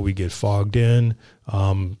 Mm-hmm. So we get fogged in.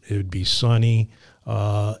 It would be sunny.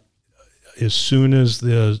 As soon as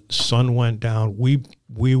the sun went down, we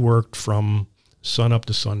worked from sun up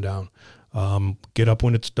to sundown. Get up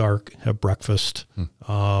when it's dark, have breakfast.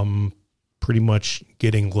 Pretty much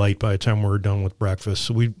getting light by the time we're done with breakfast.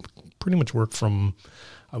 So we pretty much worked from,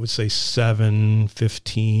 I would say,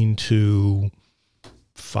 7:15 to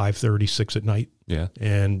 5:30, 6 at night. Yeah.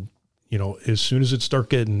 And, as soon as it starts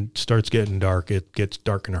getting dark, it gets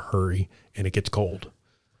dark in a hurry, and it gets cold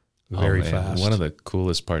very fast. One of the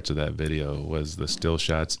coolest parts of that video was the still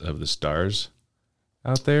shots of the stars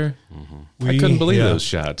out there. Mm-hmm. I couldn't believe those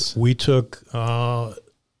shots. We took,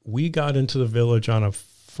 we got into the village on a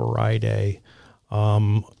Friday.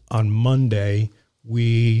 On Monday,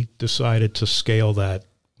 we decided to scale that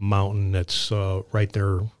mountain that's right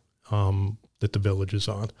there that the village is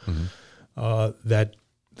on. Mm-hmm.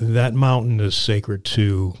 That mountain is sacred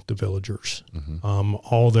to the villagers. Mm-hmm.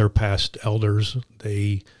 All their past elders,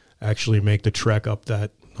 they actually make the trek up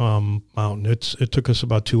that mountain. It took us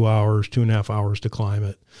about 2.5 hours to climb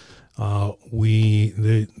it. All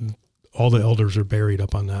the elders are buried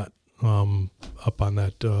up on that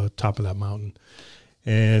top of that mountain.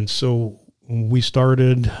 And so we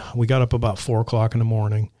got up about 4:00 in the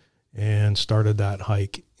morning and started that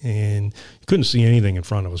hike, and you couldn't see anything in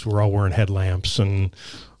front of us. We're all wearing headlamps, and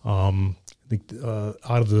out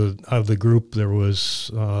of the group, there was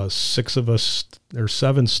 6 of us. There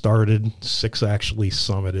 7 started, 6 actually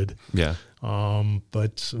summited. Yeah.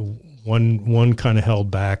 But one kind of held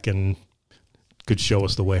back and could show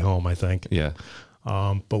us the way home, I think. Yeah.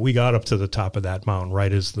 But we got up to the top of that mountain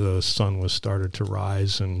right as the sun was started to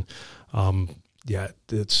rise, and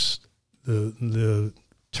it's the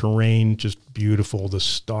terrain just beautiful. The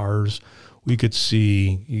stars, you could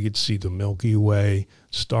see the Milky Way.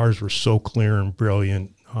 Stars were so clear and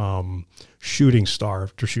brilliant. Shooting star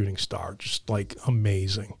after shooting star, just like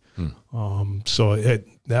amazing. So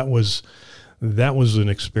that was an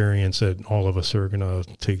experience that all of us are going to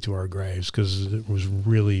take to our graves, because it was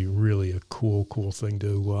really, really a cool thing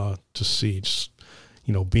to see. Just,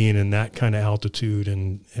 being in that kind of altitude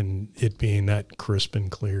and it being that crisp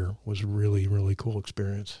and clear was really, really cool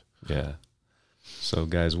experience. Yeah. So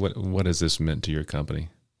guys, what has this meant to your company?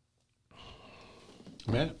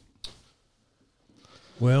 Man.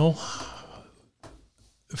 Well,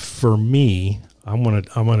 for me, I'm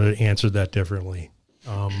gonna answer that differently.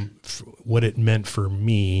 What it meant for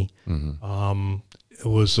me, it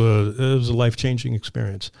was a life-changing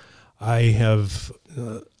experience. I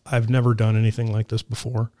I've never done anything like this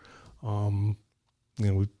before.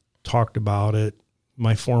 We talked about it.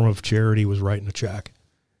 My form of charity was writing a check.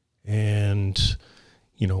 And,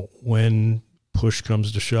 when push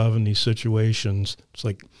comes to shove in these situations, it's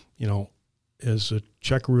like, is a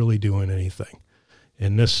check really doing anything?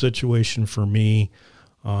 In this situation for me,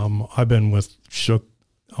 I've been with Shook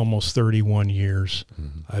almost 31 years.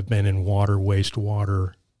 Mm-hmm. I've been in water,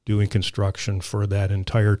 wastewater, doing construction for that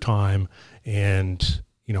entire time. And,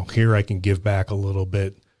 here I can give back a little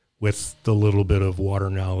bit with the little bit of water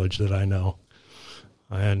knowledge that I know.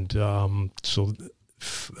 And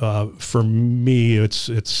for me, it's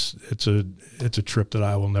a trip that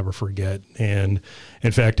I will never forget. And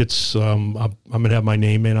in fact, it's I'm going to have my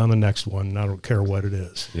name in on the next one. I don't care what it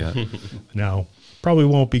is. Yeah. Now, probably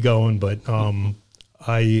won't be going, but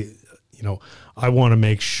I want to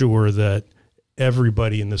make sure that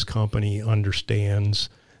everybody in this company understands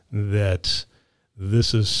that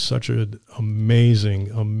this is such an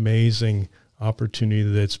amazing, amazing opportunity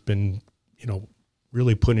that's been,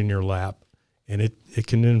 really put in your lap. And it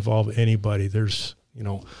can involve anybody. There's,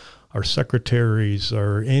 our secretaries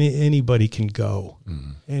or anybody can go.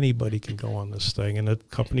 Mm-hmm. Anybody can go on this thing. And the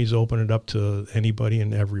company's open it up to anybody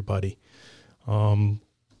and everybody. What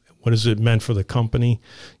has it meant for the company?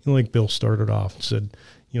 Like Bill started off and said,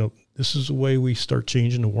 this is the way we start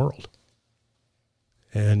changing the world.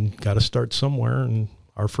 And got to start somewhere. And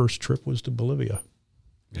our first trip was to Bolivia.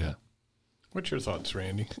 Yeah. What's your thoughts,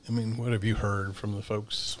 Randy? I mean, what have you heard from the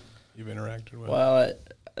folks you've interacted with? Well,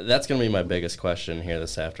 that's going to be my biggest question here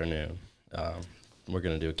this afternoon. We're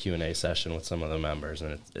going to do a Q&A session with some of the members,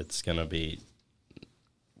 and it's going to be,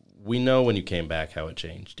 we know when you came back how it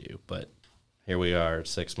changed you, but here we are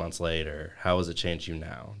 6 months later. How has it changed you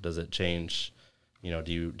now? Does it change, do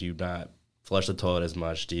you not flush the toilet as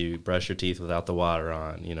much? Do you brush your teeth without the water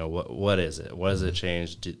on? What is it? What has it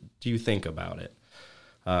changed? Do you think about it?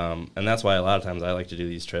 And that's why a lot of times I like to do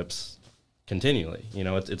these trips continually.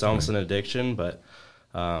 It's almost an addiction, but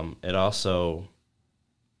it also,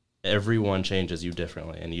 everyone changes you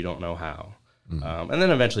differently, and you don't know how. Mm-hmm. And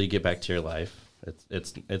then eventually you get back to your life.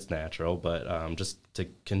 It's natural, but just to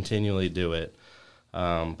continually do it.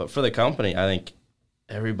 But for the company, I think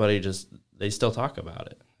everybody they still talk about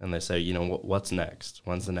it, and they say, what's next?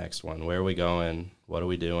 When's the next one? Where are we going? What are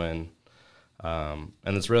we doing? And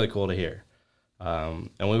it's really cool to hear. And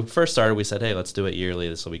when we first started, we said, hey, let's do it yearly.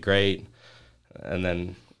 This will be great. And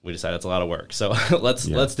then we decided it's a lot of work. So let's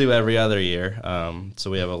do every other year. So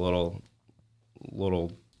we have a little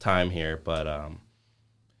time here. But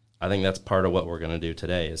I think that's part of what we're going to do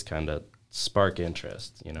today is kind of spark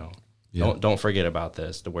interest. Yeah. Don't forget about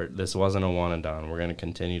this. This wasn't a one and done. We're going to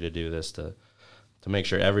continue to do this to make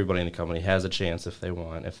sure everybody in the company has a chance if they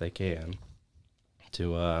want, if they can,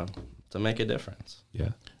 to make a difference. Yeah.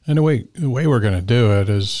 And the way we're going to do it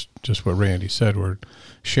is just what Randy said. We're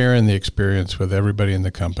sharing the experience with everybody in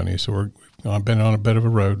the company. So I've been on a bit of a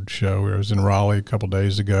road show. I was in Raleigh a couple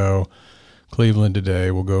days ago, Cleveland today.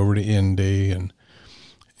 We'll go over to Indy,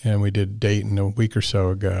 and we did Dayton a week or so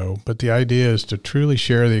ago. But the idea is to truly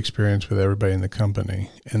share the experience with everybody in the company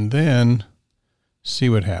and then see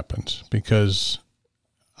what happens, because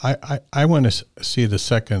I want to see the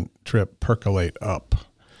second trip percolate up.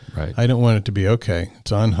 Right. I don't want it to be, okay,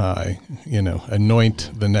 it's on high,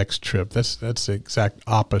 anoint the next trip. That's the exact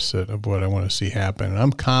opposite of what I want to see happen. And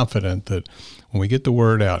I'm confident that when we get the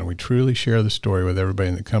word out and we truly share the story with everybody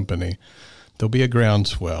in the company, there'll be a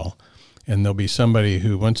groundswell, and there'll be somebody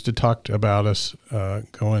who wants to talk about us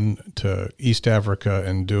going to East Africa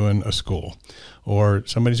and doing a school, or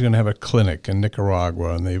somebody's going to have a clinic in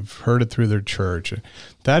Nicaragua and they've heard it through their church.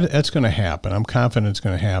 That's going to happen. I'm confident it's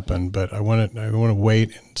going to happen, but I want to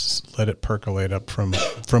wait and let it percolate up from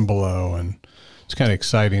below, and it's kind of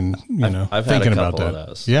exciting, I've thinking had a about couple that. of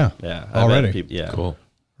those. Yeah, already. Yeah, cool.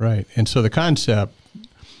 Right, and so the concept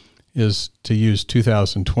is to use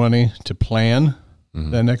 2020 to plan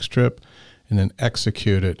that next trip, and then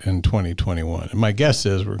execute it in 2021. And my guess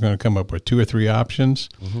is we're going to come up with 2 or 3 options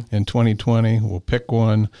in 2020. We'll pick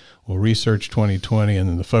one, we'll research 2020, and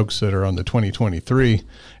then the folks that are on the 2023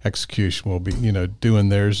 execution will be, doing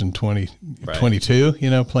theirs in 2022,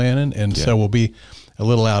 planning. And so we'll be a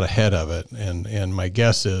little out ahead of it. And my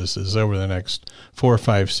guess is over the next 4,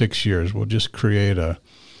 5, 6 years, we'll just create a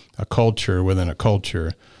culture within a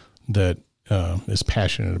culture that is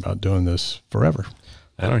passionate about doing this forever.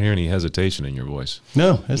 I don't hear any hesitation in your voice.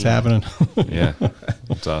 No, it's happening. Yeah,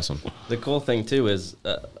 that's awesome. The cool thing, too, is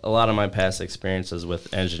a lot of my past experiences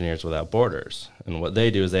with Engineers Without Borders, and what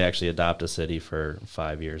they do is they actually adopt a city for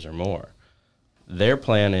 5 years or more. Their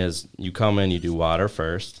plan is you come in, you do water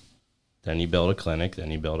first, then you build a clinic,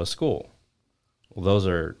 then you build a school. Well, those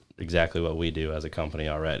are exactly what we do as a company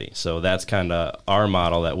already. So that's kind of our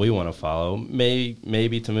model that we want to follow. Maybe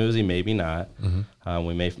Tamuzi, maybe not.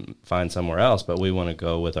 We may find somewhere else, but we want to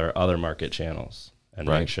go with our other market channels and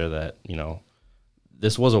make sure that,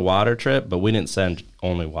 this was a water trip, but we didn't send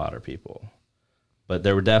only water people. But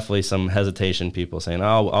there were definitely some hesitation, people saying,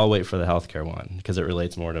 oh, I'll wait for the healthcare one because it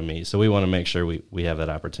relates more to me. So we want to make sure we have that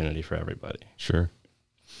opportunity for everybody. Sure.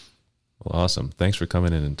 Well, awesome. Thanks for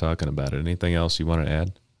coming in and talking about it. Anything else you want to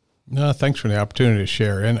add? No, thanks for the opportunity to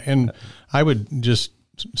share. And I would just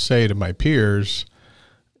say to my peers,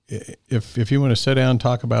 if you want to sit down and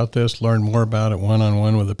talk about this, learn more about it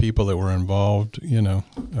one-on-one with the people that were involved, you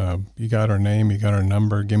got our name, you got our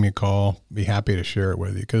number, give me a call. Be happy to share it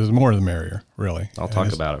with you because the more the merrier, really. I'll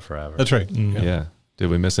talk about it forever. That's right. Yeah. Did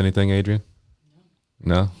we miss anything, Adrian?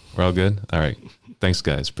 No? We're all good? All right. Thanks,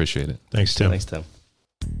 guys. Appreciate it. Thanks, Tim. Thanks, Tim.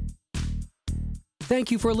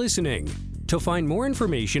 Thank you for listening. To find more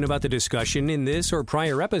information about the discussion in this or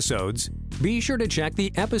prior episodes, be sure to check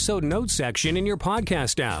the episode notes section in your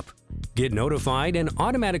podcast app. Get notified and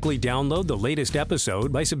automatically download the latest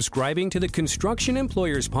episode by subscribing to the Construction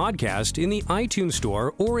Employers Podcast in the iTunes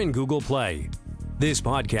Store or in Google Play. This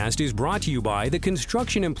podcast is brought to you by the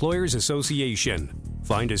Construction Employers Association.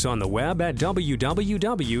 Find us on the web at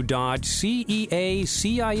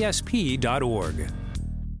www.ceacisp.org.